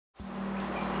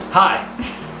Hi,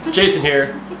 Jason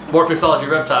here, Mixology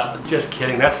Reptile. Just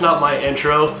kidding, that's not my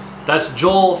intro. That's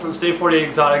Joel from State48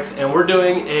 Exotics, and we're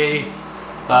doing a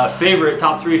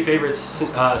top 3 favorite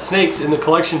snakes in the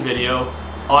collection video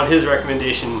on his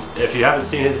recommendation. If you haven't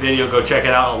seen his video, go check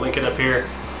it out. I'll link it up here.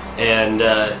 And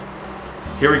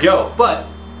here we go. But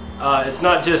it's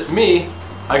not just me.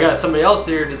 I got somebody else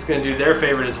here that's going to do their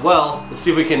favorite as well. Let's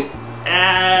see if we can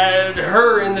add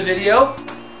her in the video.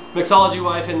 Mixology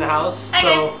wife in the house. Hi,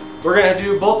 so guys. We're going to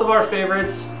do both of our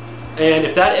favorites. And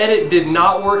if that edit did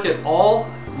not work at all,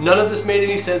 none of this made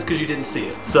any sense because you didn't see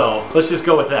it. So let's just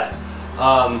go with that.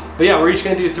 But yeah, we're each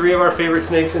going to do 3 of our favorite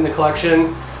snakes in the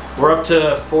collection. We're up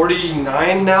to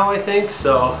 49 now, I think.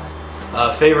 So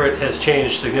favorite has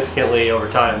changed significantly over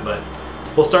time. But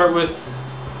we'll start with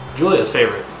Julia's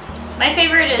favorite. My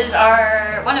favorite is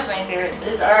one of my favorites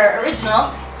is our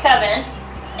original, Kevin.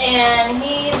 And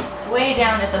he's way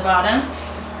down at the bottom.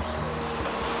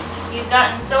 He's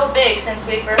gotten so big since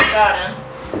we first got him.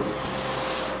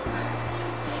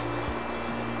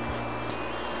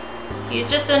 He's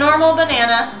just a normal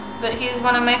banana, but he's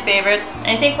one of my favorites.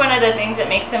 I think one of the things that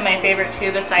makes him my favorite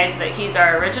too, besides that he's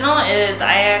our original, is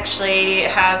I actually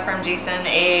have from Jason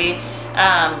a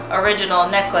original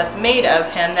necklace made of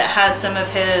him that has some of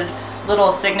his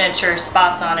little signature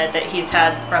spots on it that he's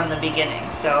had from the beginning.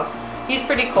 So he's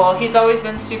pretty cool. He's always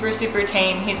been super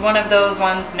tame. He's one of those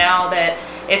ones now that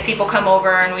if people come over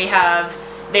and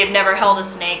they've never held a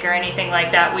snake or anything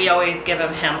like that, we always give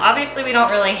him. Obviously we don't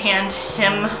really hand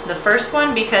him the first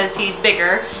one because he's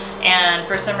bigger, and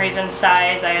for some reason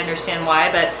size, I understand why,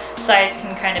 but size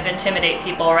can kind of intimidate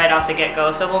people right off the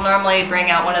get-go. So we'll normally bring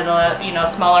out one of the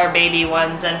smaller baby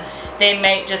ones, and they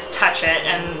might just touch it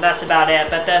and that's about it.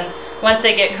 But then once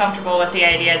they get comfortable with the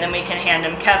idea, then we can hand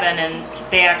him Kevin,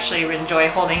 and they actually enjoy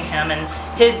holding him. And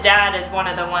his dad is one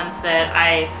of the ones that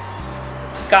I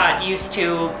got used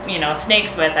to,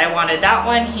 snakes with. I wanted that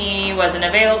one. He wasn't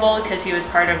available because he was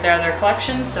part of their other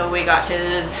collection, so we got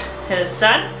his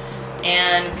son.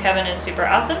 And Kevin is super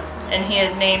awesome, and he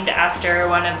is named after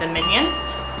one of the minions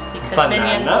because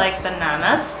minions like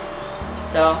bananas.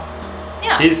 So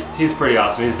yeah, he's pretty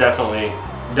awesome. He's definitely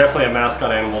a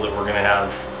mascot animal that we're gonna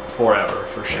have forever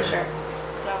for sure. So.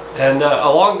 And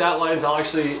along that lines, I'll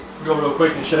actually go real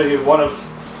quick and show you one of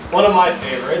my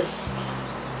favorites.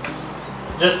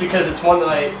 Just because it's one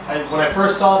that when I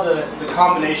first saw the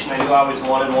combination, I knew I always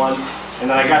wanted one, and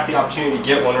then I got the opportunity to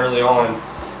get one early on.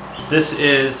 This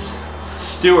is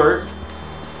Stuart,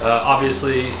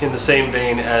 obviously in the same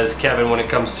vein as Kevin when it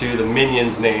comes to the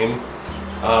Minions name.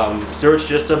 Stuart's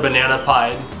just a banana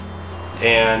pied,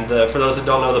 and for those that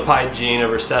don't know, the pied gene, a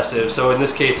recessive. So in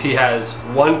this case, he has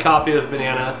 1 copy of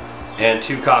banana and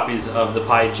 2 copies of the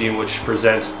pied gene, which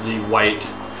presents the white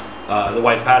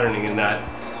patterning in that.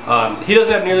 He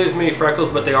doesn't have nearly as many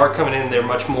freckles, but they are coming in. They're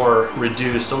much more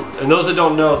reduced. And those that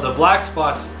don't know, the black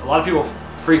spots, a lot of people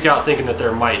freak out thinking that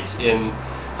they're mites in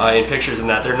pictures, and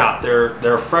that they're not.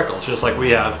 They're freckles, just like we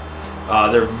have.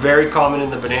 They're very common in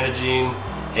the banana gene,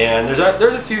 and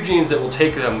there's a few genes that will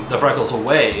take the freckles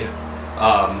away.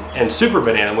 And super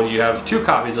banana, when you have 2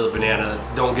 copies of the banana,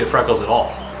 don't get freckles at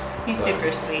all. He's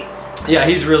super sweet. Yeah,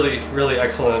 he's really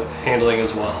excellent handling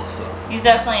as well. So he's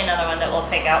definitely another one that we'll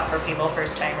take out for people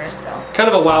first timers. So kind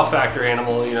of a wow factor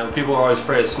animal. People are always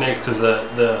afraid of snakes because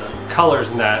the colors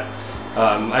and that.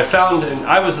 I found, and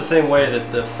I was the same way,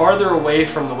 that the farther away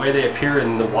from the way they appear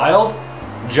in the wild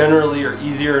generally are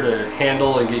easier to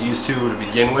handle and get used to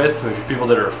begin with. For people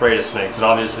that are afraid of snakes, and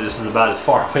obviously this is about as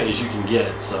far away as you can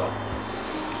get. So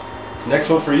next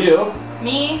one for you.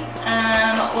 Me,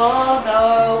 we'll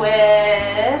go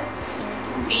with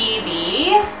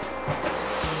Phoebe.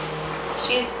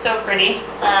 She's so pretty.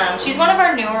 She's one of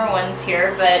our newer ones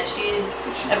here, but she's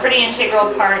a pretty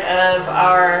integral part of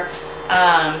our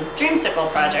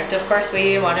dreamsicle project. Of course,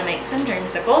 we want to make some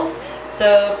dreamsicles.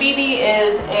 So Phoebe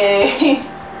is a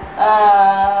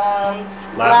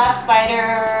glass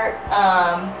spider.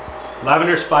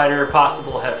 Lavender spider,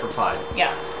 possible het for pied.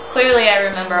 Yeah. Clearly I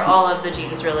remember all of the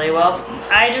genes really well.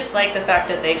 I just like the fact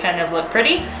that they kind of look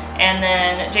pretty, and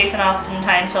then Jason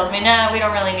oftentimes tells me, nah, we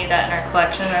don't really need that in our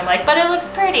collection, and I'm like, but it looks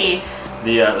pretty.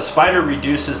 The spider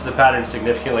reduces the pattern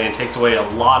significantly and takes away a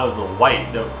lot of the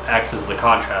white that acts as the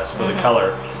contrast for the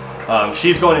color.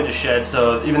 She's going into shed,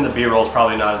 so even the B-roll is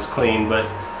probably not as clean,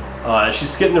 but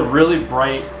she's getting the really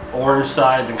bright orange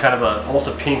sides and kind of almost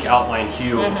a pink outline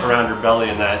hue around her belly,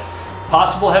 and that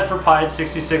possible het for pied,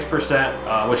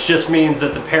 66%, which just means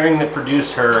that the pairing that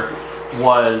produced her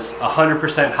was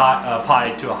 100%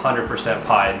 pied to 100%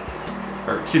 pied,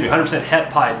 or excuse me, 100% het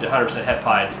pied to 100% het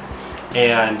pied.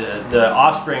 And the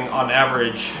offspring on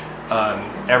average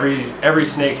every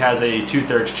snake has a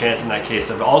 2/3 chance in that case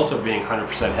of also being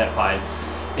 100% het pied.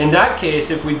 In that case,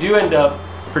 if we do end up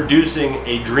producing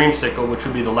a dreamsicle, which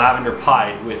would be the lavender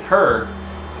pied with her,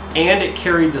 and it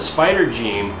carried the spider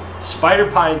gene,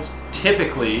 spider pieds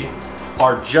typically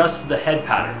are just the head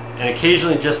pattern and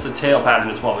occasionally just the tail pattern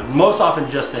as well, but most often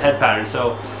just the head pattern.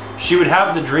 So she would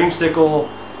have the dreamsicle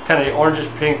kind of orangish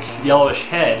pink yellowish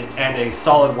head and a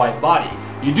solid white body.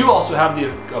 You do also have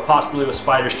the possibility with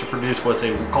spiders to produce what's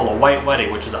called a white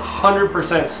wedding, which is a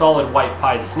 100% solid white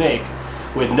pied snake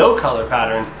with no color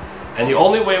pattern. And the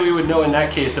only way we would know in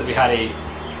that case that we had a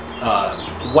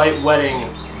white wedding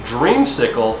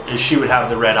dreamsicle is she would have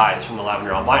the red eyes from the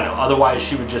lavender albino. Otherwise,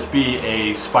 she would just be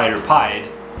a spider pied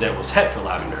that was het for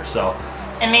lavender. So.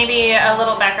 And maybe a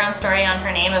little background story on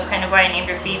her name of kind of why I named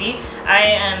her Phoebe. I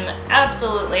am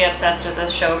absolutely obsessed with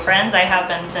this show, Friends. I have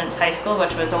been since high school,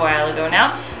 which was a while ago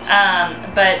now.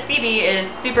 But Phoebe is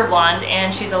super blonde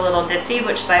and she's a little ditzy,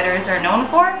 which spiders are known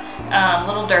for.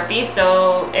 Little derpy,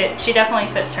 so she definitely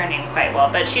fits her name quite well.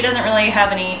 But she doesn't really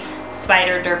have any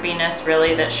spider derpiness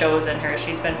really that shows in her.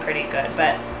 She's been pretty good,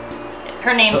 but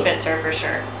her name fits her for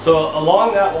sure. So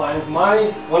along that line,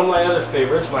 one of my other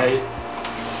favorites,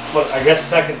 I guess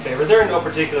second favorite, they're in no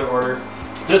particular order.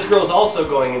 This girl's also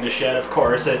going into shed, of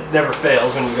course. It never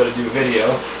fails when you go to do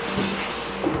video.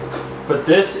 But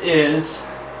this is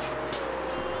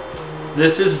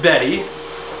Betty.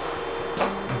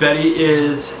 Betty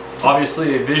is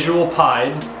obviously a visual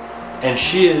pied, and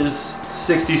she is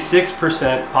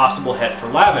 66% possible het for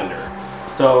lavender.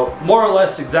 So more or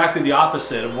less exactly the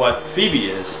opposite of what Phoebe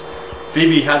is.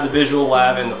 Phoebe had the visual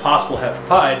lav and the possible het for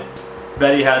pied.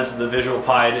 Betty has the visual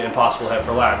pied and possible het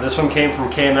for lav. This one came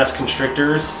from KMS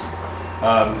Constrictors.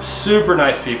 Super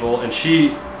nice people, and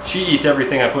she eats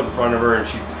everything I put in front of her, and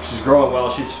she's growing well.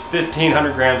 She's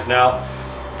 1,500 grams now.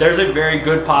 There's a very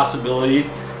good possibility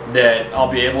that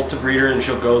I'll be able to breed her and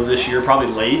she'll go this year, probably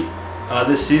late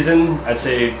this season. I'd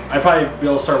say I'd probably be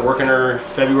able to start working her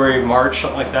February, March,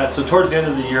 something like that. So towards the end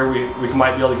of the year, we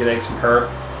might be able to get eggs from her.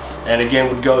 And again,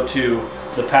 would go to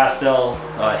the pastel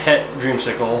het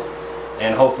dreamsicle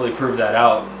and hopefully prove that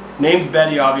out. Named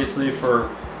Betty, obviously, for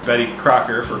Betty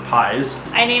Crocker for pies.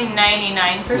 I named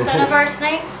 99% of our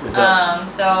snakes, so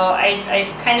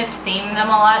I kind of theme them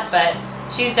a lot, but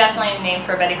she's definitely named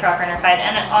for Betty Crocker and her pied.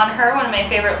 And on her, one of my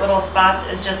favorite little spots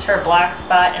is just her black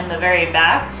spot in the very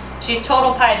back. She's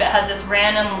total pied, but has this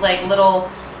random like little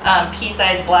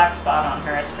pea-sized black spot on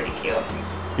her. It's pretty cute.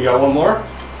 You got one more?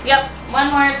 Yep,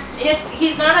 one more.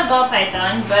 He's not a ball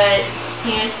python, but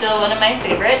he is still one of my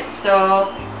favorites, so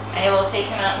I will take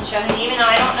him out and show him, even though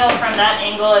I don't know from that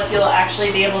angle if you'll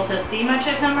actually be able to see much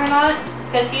of him or not,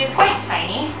 because he is quite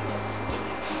tiny.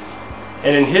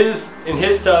 And in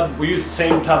his tub, we use the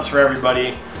same tubs for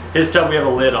everybody. His tub we have a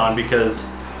lid on because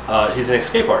he's an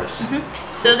escape artist.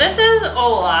 So this is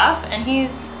Olaf, and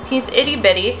he's itty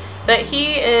bitty, but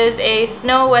he is a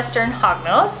snow western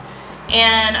hognose,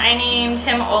 and I named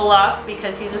him Olaf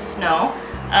because he's a snow.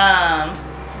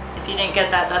 If you didn't get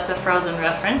that, that's a Frozen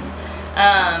reference.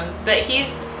 But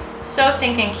he's so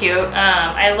stinking cute.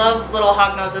 I love little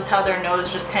hognoses, how their nose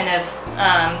just kind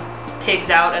of pigs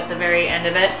out at the very end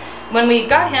of it. When we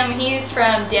got him, he's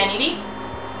from Danity.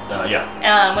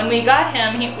 Yeah. When we got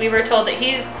him, we were told that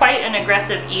he's quite an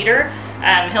aggressive eater.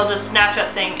 He'll just snatch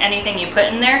up anything you put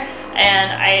in there.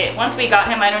 And once we got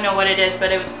him, I don't know what it is,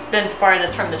 but it's been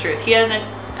farthest from the truth. He hasn't,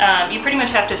 you pretty much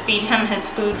have to feed him his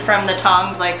food from the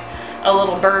tongs like a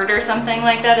little bird or something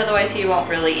like that, otherwise he won't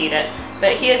really eat it.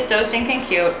 But he is so stinking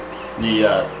cute.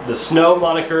 The snow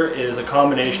moniker is a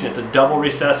combination. It's a double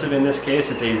recessive in this case.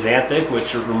 It's a xanthic,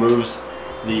 which removes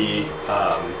the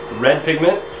red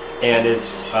pigment, and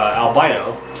it's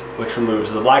albino, which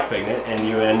removes the black pigment, and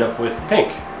you end up with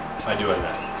pink by doing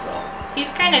that. So he's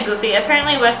kind of goofy.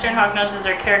 Apparently western hognoses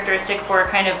are characteristic for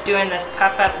kind of doing this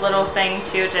puff up little thing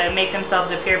too, to make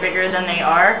themselves appear bigger than they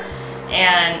are.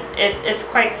 And it's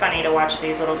quite funny to watch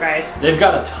these little guys. They've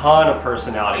got a ton of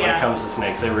personality when it comes to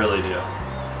snakes. They really do.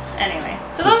 Anyway,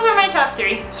 so those are my top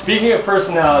 3. Speaking of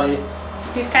personality,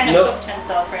 he's kind of hooked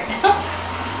himself right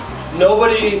now.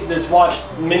 Nobody that's watched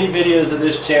many videos of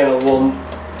this channel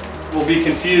will be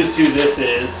confused who this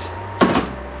is,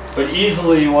 but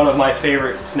easily one of my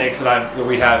favorite snakes that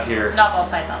we have here. Not ball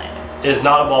python either. Is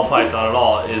not a ball python at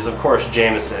all. Is of course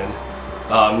Jameson,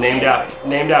 named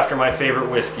after my favorite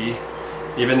whiskey.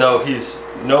 Even though he's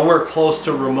nowhere close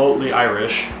to remotely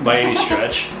Irish by any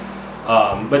stretch.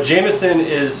 But Jameson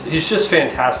he's just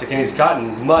fantastic, and he's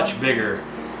gotten much bigger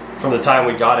from the time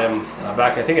we got him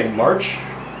back, I think in March?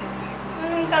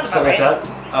 Sounds something right. like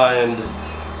that.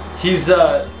 And he's,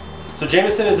 so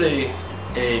Jameson is a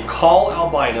a call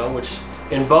albino, which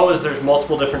in boas there's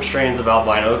multiple different strains of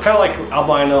albino, kind of like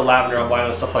albino, lavender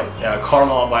albino, stuff like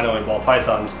caramel albino and ball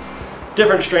pythons.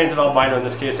 Different strains of albino in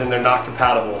this case, and they're not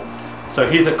compatible. So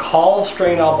he's a call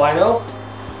strain albino.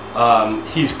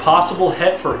 He's possible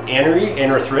het for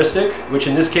anerythristic, which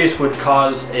in this case would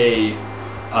cause a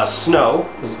snow,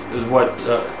 is what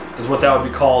that would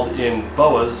be called in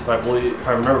boas, if I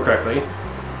remember correctly.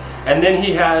 And then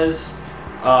he has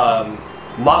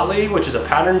motley, which is a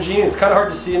pattern gene. It's kind of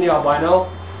hard to see in the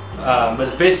albino, but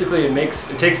it's basically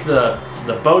it takes the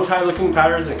bow tie looking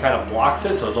patterns and kind of blocks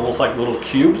it, so it's almost like little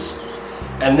cubes.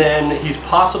 And then he's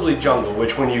possibly jungle,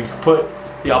 which when you put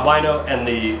the albino and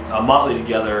the motley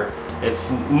together,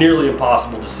 it's nearly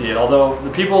impossible to see it. Although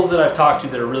the people that I've talked to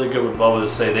that are really good with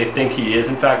boas say they think he is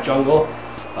in fact jungle.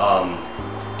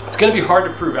 It's going to be hard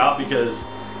to prove out because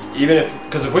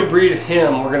if we breed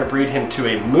him, we're going to breed him to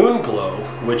a moon glow,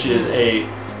 which is a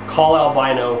call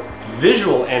albino,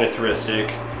 visual anerythristic,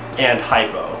 and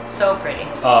hypo. So pretty.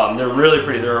 They're really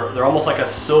pretty. They're almost like a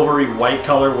silvery white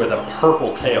color with a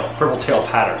purple tail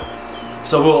pattern.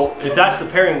 So if that's the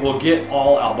pairing, we'll get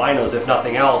all albinos if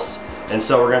nothing else. And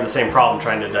so we're gonna have the same problem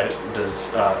trying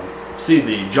to see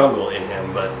the jungle in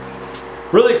him. But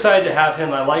really excited to have him.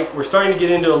 We're starting to get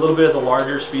into a little bit of the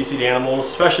larger species animals,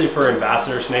 especially for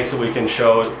ambassador snakes that we can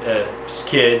show at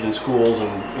kids and schools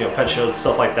and pet shows and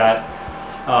stuff like that.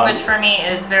 Which for me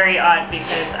is very odd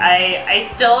because I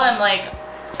still am like,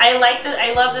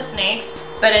 I love the snakes,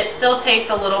 but it still takes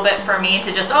a little bit for me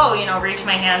to just, reach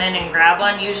my hand in and grab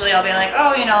one. Usually I'll be like,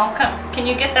 can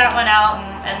you get that one out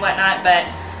and whatnot,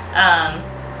 but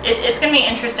it's going to be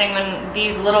interesting when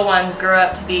these little ones grow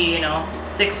up to be,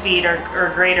 6 feet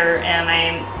or greater, and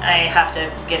I have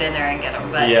to get in there and get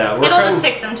them. But yeah, it'll just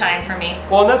take some time for me.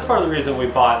 Well, and that's part of the reason we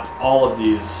bought all of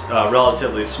these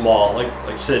relatively small. Like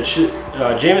you said,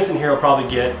 Jameson here will probably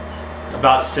get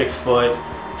about 6 foot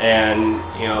and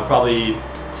probably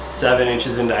 7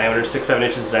 inches in diameter, 6-7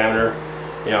 inches in diameter,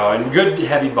 and good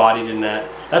heavy bodied in that.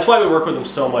 That's why we work with them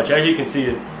so much. As you can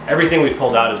see, everything we've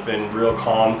pulled out has been real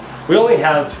calm. We only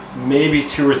have maybe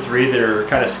 2 or 3 that are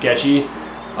kind of sketchy.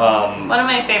 One of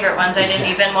my favorite ones I didn't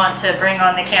even want to bring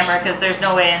on the camera because there's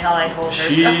no way in hell I'd hold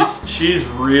her. She's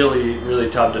really, really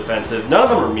tough defensive. None of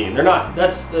them are mean. They're not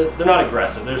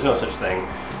aggressive. There's no such thing.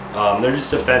 They're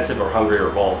just defensive or hungry or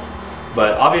both.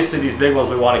 But obviously these big ones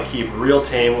we want to keep real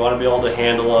tame. We want to be able to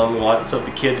handle them. So if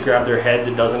the kids grab their heads,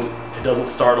 it doesn't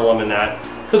startle them in that.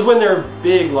 Because when they're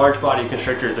big, large body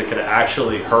constrictors that could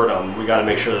actually hurt them, we got to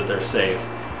make sure that they're safe.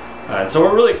 And so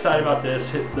we're really excited about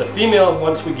this. The female,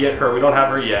 once we get her, we don't have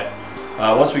her yet.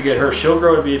 Once we get her, she'll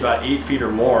grow to be about 8 feet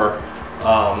or more.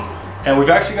 And we've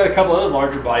actually got a couple other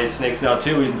larger bodied snakes now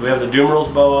too. We have the Dumeral's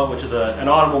boa, which is an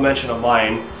honorable mention of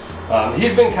mine.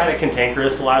 He's been kind of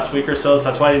cantankerous the last week or so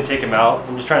that's why I didn't take him out.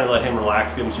 I'm just trying to let him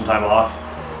relax, give him some time off.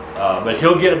 But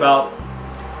he'll get about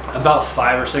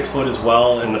 5 or 6 foot as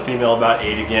well, and the female about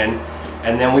 8 again.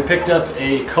 And then we picked up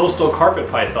a coastal carpet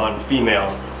python female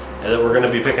that we're going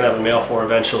to be picking up a male for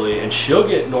eventually, and she'll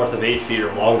get north of 8 feet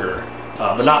or longer,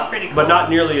 but not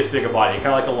nearly as big a body,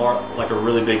 kind of like a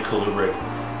really big colubrid.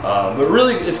 But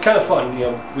really, it's kind of fun.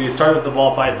 We started with the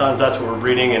ball pythons, that's what we're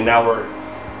breeding, and now we're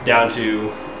down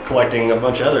to collecting a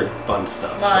bunch of other fun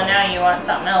stuff. Well, and now you want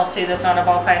something else too that's not a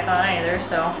ball python either,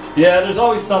 so. Yeah, there's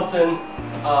always something.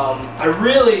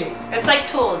 It's like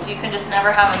tools. You can just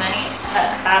never have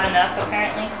enough,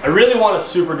 apparently. I really want a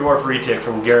super dwarf retic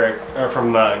from Garrett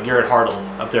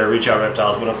Hartle up there at Reach Out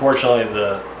Reptiles, but unfortunately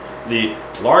the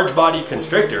large body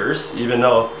constrictors, even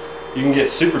though you can get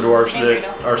super dwarfs that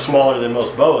are smaller than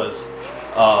most boas,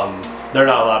 they're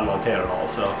not allowed in Montana at all.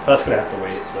 So that's gonna have to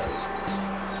wait. But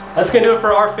that's gonna do it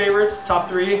for our favorites, top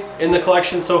 3 in the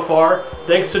collection so far.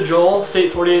 Thanks to Joel,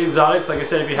 State48 Exotics. Like I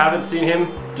said, if you haven't seen him,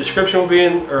 description will be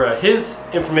in, or his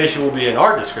information will be in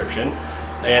our description,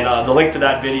 and the link to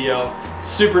that video.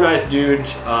 Super nice dude.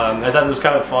 I thought this was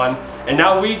kind of fun, and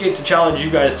now we get to challenge you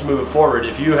guys to move it forward.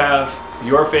 If you have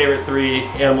your favorite 3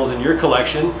 animals in your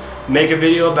collection, make a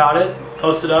video about it,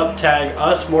 post it up, tag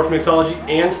us, Morph Mixology,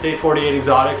 and State48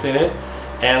 Exotics in it.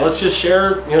 And let's just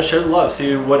share the love,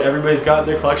 see what everybody's got in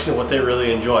their collection and what they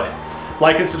really enjoy.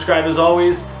 Like and subscribe as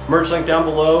always, merch link down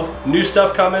below, new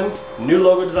stuff coming, new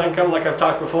logo design coming like I've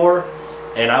talked before,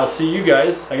 and I'll see you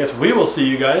guys, I guess we will see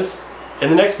you guys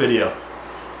in the next video.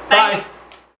 Bye. Bye.